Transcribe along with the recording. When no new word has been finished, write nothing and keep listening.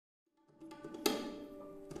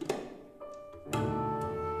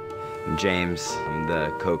I'm James. I'm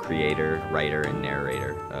the co-creator, writer, and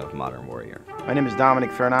narrator of Modern Warrior. My name is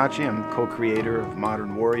Dominic Farinacci. I'm co-creator of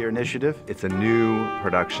Modern Warrior Initiative. It's a new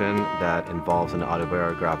production that involves an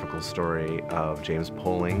autobiographical story of James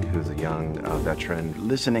Poling, who's a young veteran.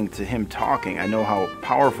 Listening to him talking, I know how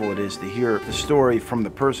powerful it is to hear the story from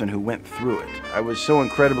the person who went through it. I was so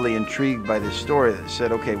incredibly intrigued by this story that I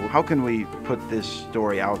said, okay, well, how can we put this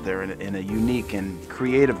story out there in a unique and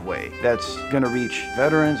creative way that's going to reach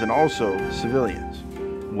veterans and also civilians?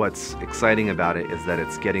 What's exciting about it is that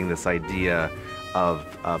it's getting this idea of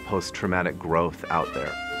post-traumatic growth out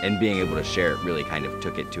there. And being able to share it really kind of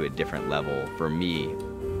took it to a different level for me.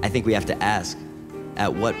 I think we have to ask,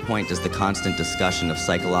 at what point does the constant discussion of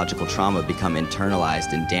psychological trauma become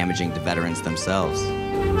internalized and damaging to veterans themselves?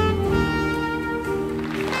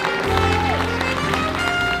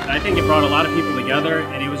 I think it brought a lot of people together,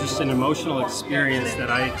 and it was just an emotional experience that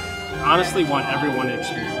I honestly want everyone to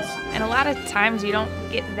experience. And a lot of times you don't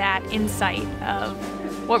get that insight of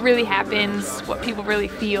what really happens, what people really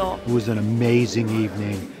feel. It was an amazing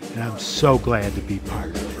evening, and I'm so glad to be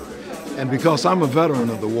part of it. And because I'm a veteran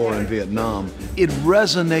of the war in Vietnam, it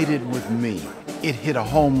resonated with me. It hit a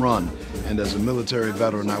home run. And as a military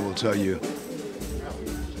veteran, I will tell you,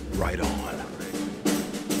 right on.